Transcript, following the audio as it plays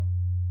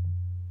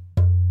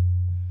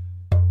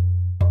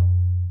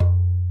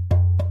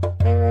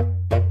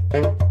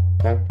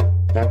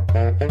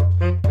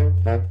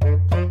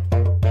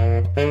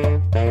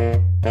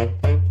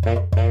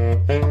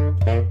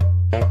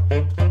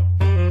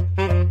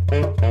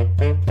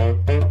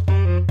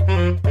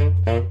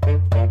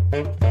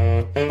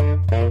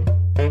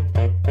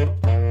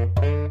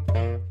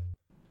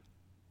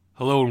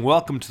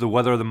welcome to the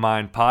Weather of the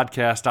Mind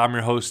podcast. I'm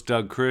your host,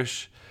 Doug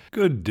Krish.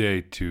 Good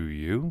day to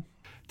you.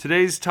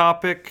 Today's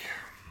topic,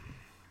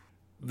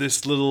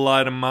 this little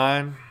light of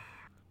mine.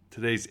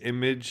 Today's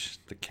image,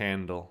 the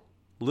candle.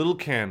 A little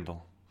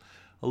candle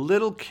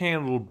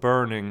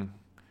burning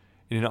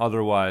in an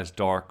otherwise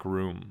dark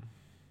room.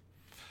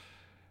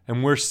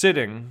 And we're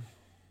sitting,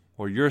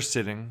 or you're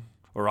sitting,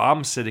 or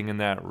I'm sitting in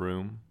that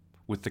room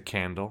with the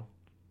candle.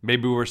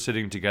 Maybe we're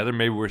sitting together,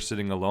 maybe we're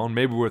sitting alone,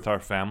 maybe we're with our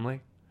family.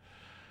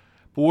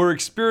 But we're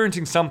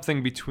experiencing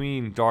something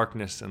between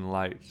darkness and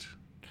light.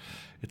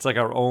 It's like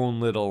our own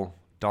little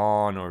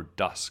dawn or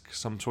dusk,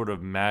 some sort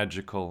of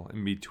magical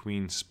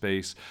in-between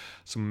space,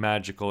 some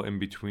magical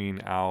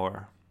in-between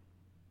hour.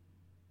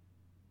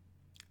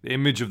 The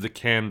image of the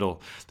candle.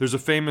 There's a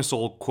famous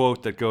old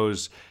quote that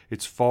goes,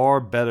 "It's far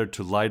better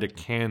to light a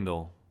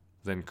candle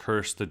than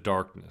curse the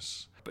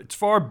darkness." But it's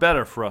far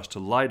better for us to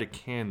light a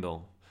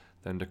candle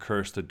than to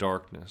curse the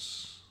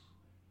darkness.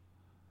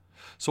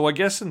 So I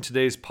guess in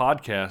today's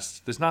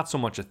podcast, there's not so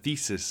much a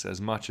thesis as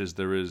much as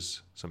there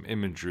is some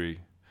imagery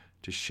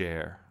to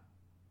share.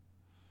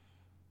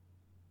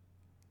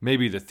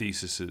 Maybe the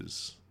thesis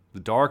is the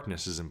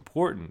darkness is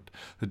important.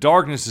 The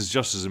darkness is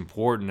just as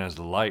important as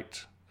the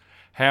light.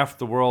 Half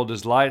the world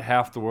is light,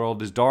 half the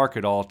world is dark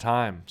at all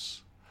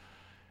times.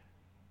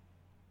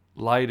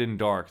 Light and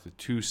dark, the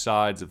two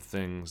sides of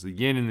things, the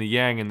yin and the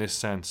yang in this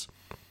sense.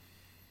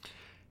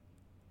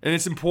 And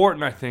it's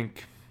important, I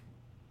think,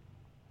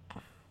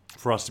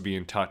 for us to be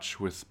in touch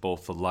with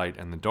both the light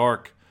and the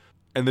dark.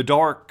 And the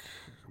dark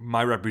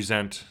might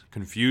represent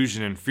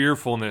confusion and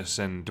fearfulness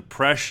and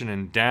depression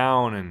and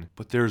down,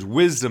 but there's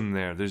wisdom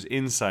there, there's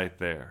insight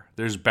there,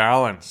 there's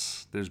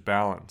balance.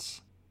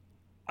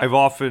 I've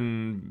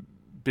often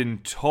been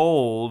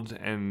told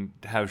and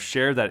have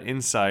shared that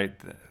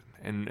insight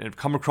and have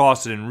come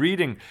across it in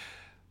reading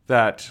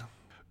that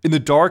in the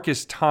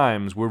darkest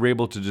times we're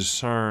able to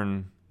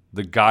discern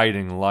the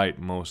guiding light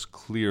most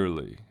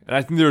clearly. And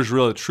I think there's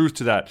real truth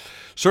to that.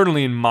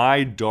 Certainly in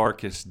my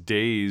darkest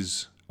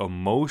days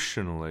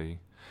emotionally,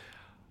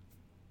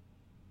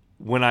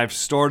 when I've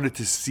started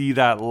to see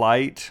that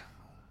light,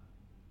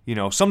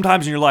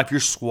 sometimes in your life you're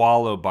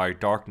swallowed by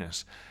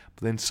darkness,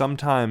 but then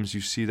sometimes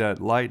you see that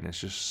light and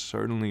it's just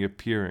certainly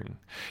appearing.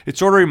 It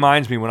sort of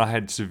reminds me when I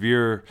had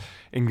severe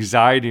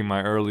anxiety in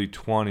my early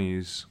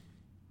 20s,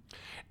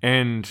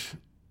 and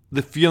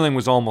the feeling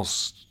was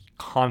almost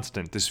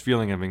constant, this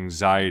feeling of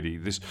anxiety.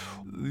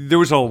 There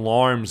was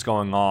alarms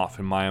going off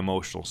in my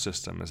emotional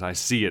system as I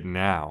see it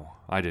now.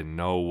 I didn't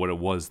know what it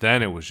was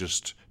then. It was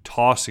just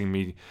tossing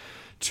me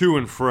to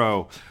and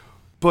fro.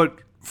 But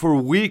for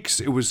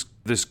weeks, it was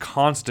this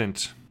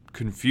constant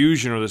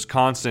confusion or this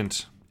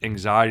constant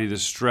anxiety,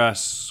 this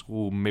stress.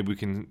 Well, maybe we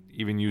can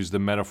even use the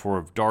metaphor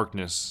of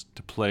darkness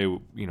to play,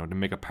 to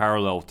make a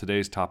parallel with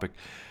today's topic.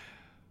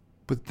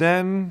 But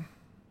then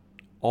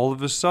all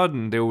of a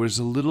sudden, there was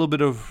a little bit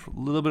of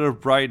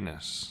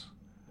brightness.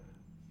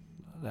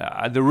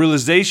 The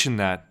realization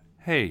that,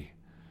 hey,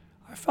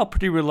 I felt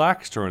pretty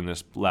relaxed during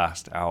this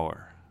last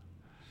hour.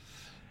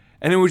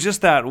 And it was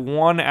just that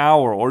 1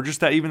 hour, or just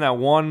that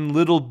one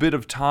little bit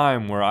of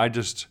time where I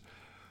just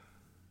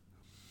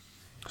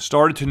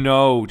started to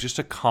know just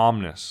a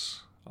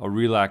calmness, a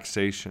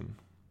relaxation.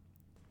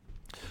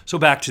 So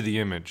back to the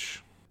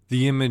image.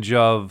 The image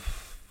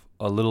of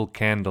a little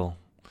candle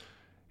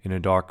in a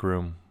dark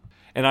room.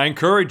 And I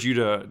encourage you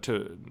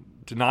to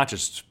not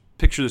just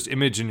picture this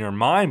image in your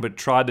mind, but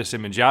try this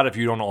image out if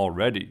you don't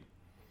already.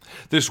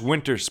 This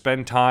winter,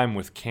 spend time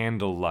with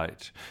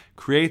candlelight.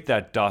 Create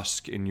that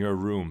dusk in your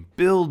room.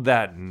 Build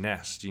that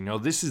nest.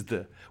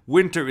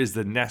 Winter is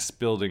the nest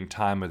building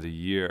time of the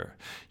year.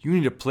 You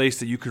need a place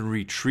that you can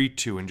retreat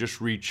to and just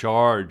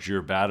recharge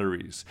your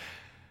batteries.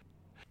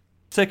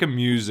 Take a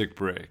music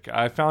break.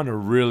 I found a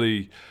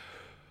really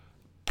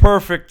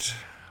perfect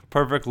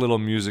little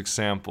music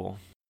sample.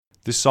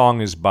 This song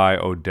is by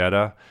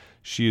Odetta.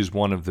 She is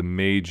one of the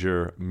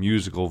major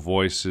musical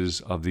voices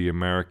of the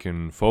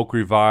American folk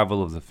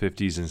revival of the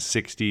 50s and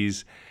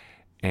 60s,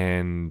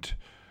 and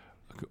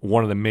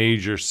one of the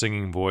major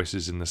singing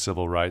voices in the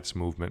civil rights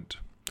movement.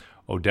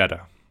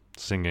 Odetta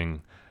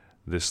singing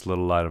This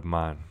Little Light of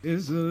Mine.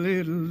 This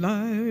little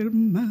light of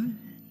mine,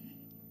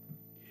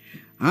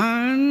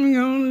 I'm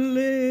gonna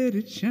let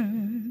it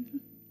shine.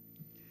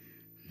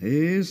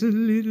 There's a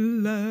little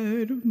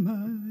light of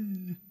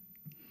mine,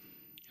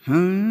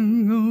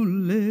 I'm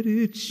gonna let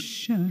it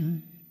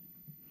shine.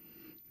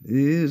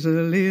 There's a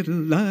little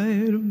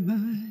light of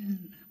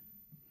mine,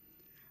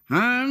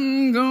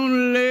 I'm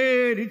gonna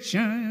let it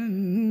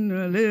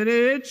shine, let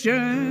it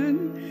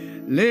shine,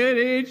 let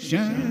it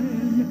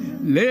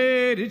shine,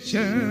 let it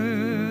shine.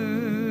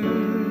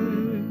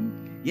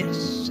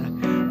 Yes,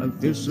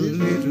 there's a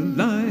little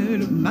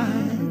light of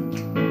mine,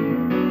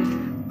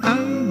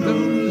 I'm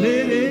gonna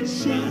let it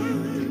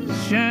shine,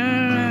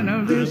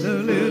 shine. There's a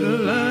little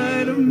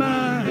light of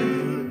mine,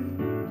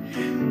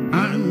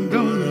 I'm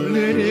gonna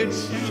let it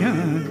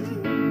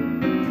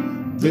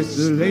shine. There's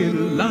a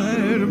little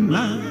light of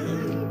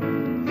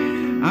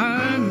mine,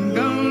 I'm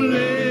gonna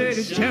let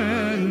it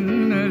shine.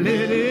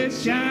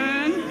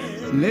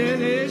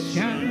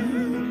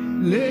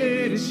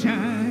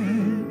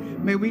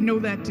 May we know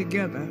that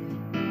together.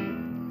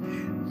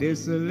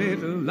 This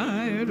little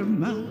light of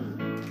mine,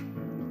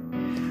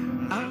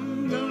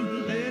 I'm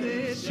gonna let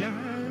it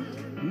shine.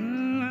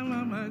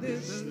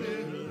 This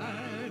little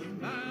light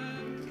of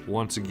mine.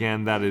 Once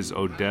again, that is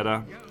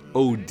Odetta.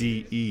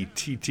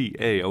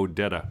 Odetta.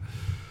 Odetta.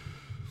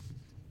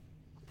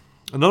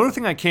 Another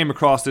thing I came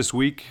across this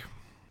week,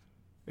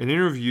 an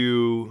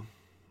interview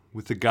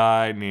with a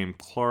guy named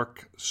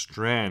Clark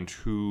Strand,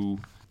 who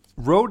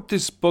wrote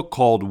this book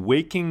called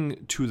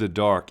Waking to the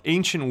Dark,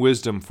 Ancient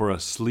Wisdom for a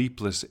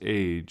Sleepless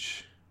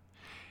Age.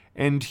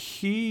 And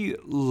he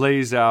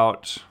lays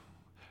out,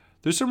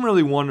 there's some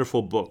really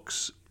wonderful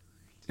books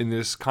in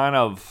this kind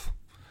of,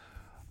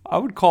 I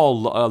would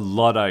call a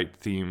Luddite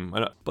theme,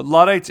 but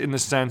Luddites in the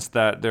sense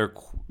that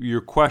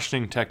you're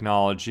questioning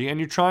technology and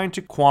you're trying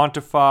to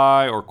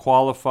quantify or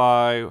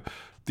qualify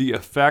the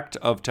effect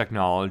of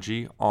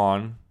technology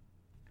on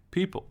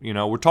people. You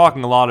know, we're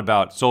talking a lot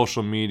about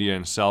social media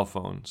and cell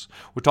phones.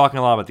 We're talking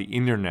a lot about the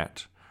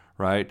internet,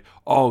 right?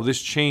 Oh,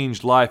 this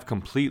changed life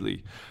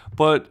completely.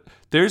 But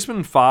there's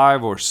been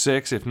 5 or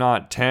 6, if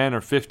not 10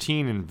 or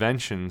 15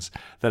 inventions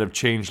that have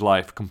changed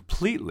life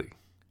completely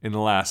in the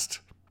last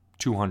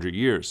 200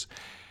 years.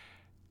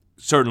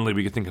 Certainly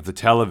we could think of the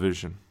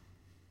television.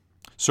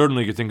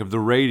 Certainly you could think of the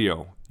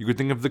radio. You could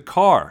think of the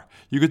car.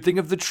 You could think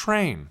of the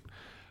train.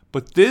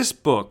 But this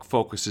book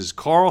focuses,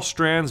 Carl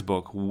Strand's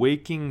book,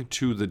 Waking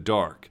to the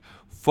Dark,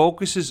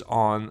 focuses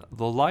on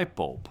the light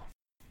bulb.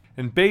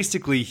 And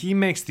basically, he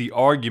makes the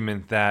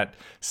argument that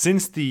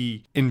since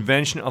the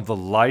invention of the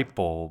light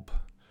bulb,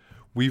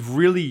 we've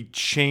really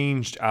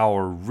changed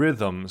our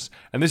rhythms,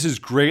 and this has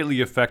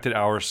greatly affected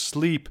our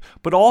sleep,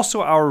 but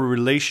also our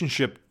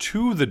relationship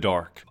to the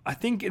dark. I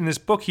think in this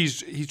book,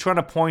 he's trying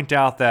to point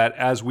out that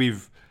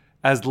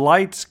as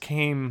lights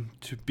came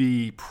to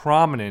be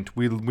prominent,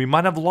 we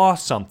might have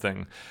lost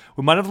something.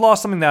 We might have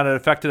lost something that had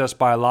affected us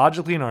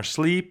biologically in our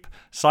sleep,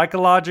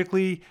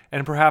 psychologically,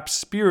 and perhaps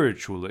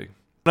spiritually.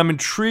 I'm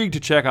intrigued to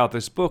check out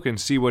this book and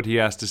see what he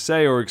has to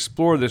say or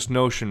explore this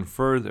notion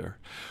further.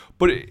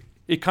 But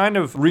it kind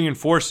of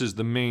reinforces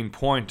the main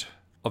point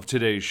of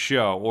today's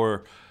show,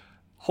 or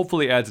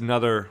hopefully adds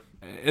another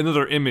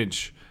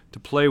image to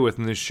play with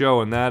in this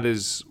show, and that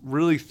is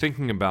really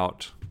thinking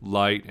about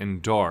light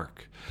and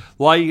dark.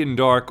 Light and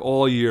dark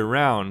all year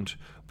round,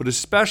 but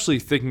especially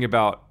thinking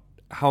about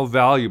how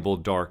valuable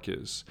dark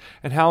is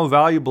and how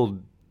valuable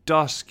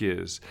dusk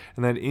is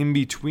and that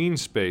in-between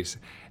space.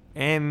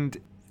 And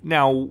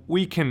now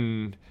we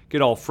can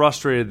get all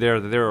frustrated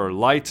there that there are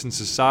lights in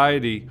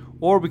society,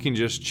 or we can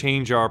just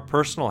change our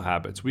personal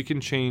habits. We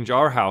can change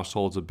our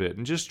households a bit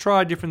and just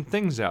try different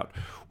things out.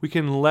 We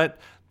can let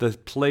the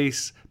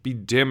place be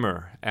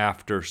dimmer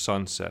after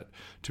sunset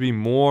to be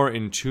more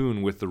in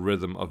tune with the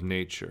rhythm of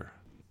nature.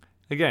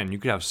 Again, you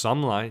could have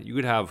some light, you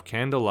could have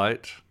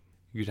candlelight,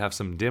 you could have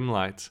some dim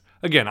lights.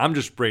 Again, I'm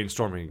just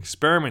brainstorming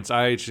experiments.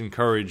 I just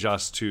encourage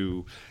us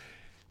to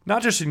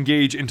not just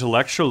engage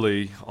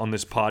intellectually on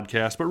this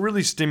podcast, but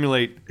really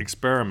stimulate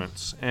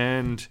experiments.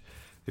 And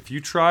if you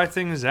try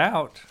things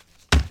out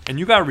and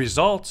you got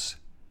results,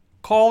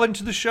 call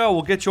into the show.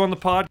 We'll get you on the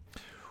pod.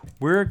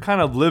 We're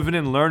kind of living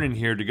and learning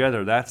here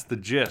together. That's the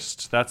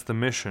gist. That's the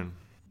mission.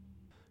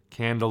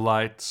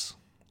 Candlelights,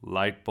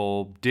 light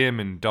bulb, dim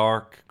and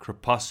dark,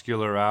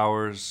 crepuscular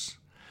hours.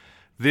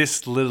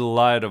 This little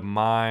light of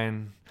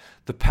mine.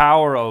 The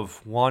power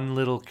of one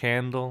little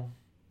candle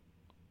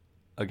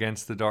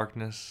against the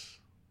darkness.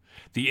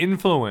 The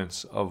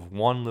influence of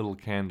one little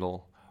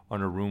candle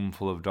on a room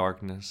full of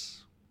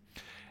darkness.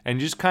 And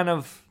just kind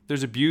of,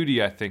 there's a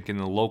beauty, I think, in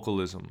the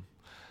localism.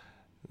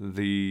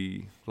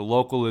 The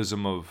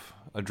localism of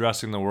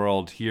addressing the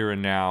world here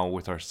and now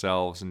with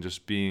ourselves and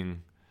just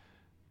being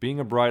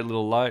a bright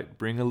little light,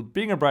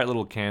 being a bright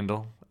little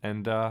candle,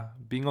 and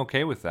being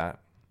okay with that.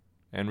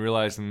 And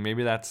realizing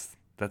maybe that's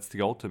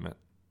the ultimate.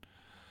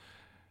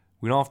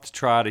 We don't have to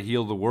try to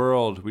heal the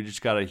world. We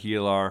just got to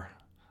heal our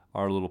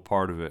little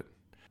part of it.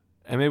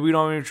 And maybe we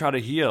don't even try to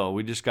heal.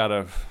 We just got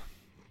to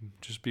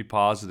just be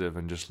positive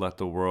and just let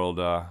the world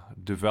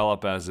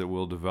develop as it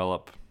will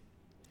develop.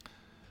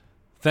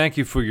 Thank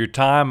you for your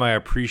time. I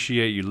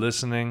appreciate you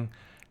listening.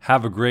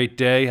 Have a great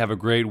day. Have a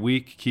great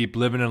week. Keep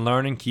living and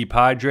learning. Keep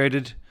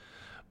hydrated.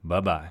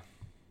 Bye-bye.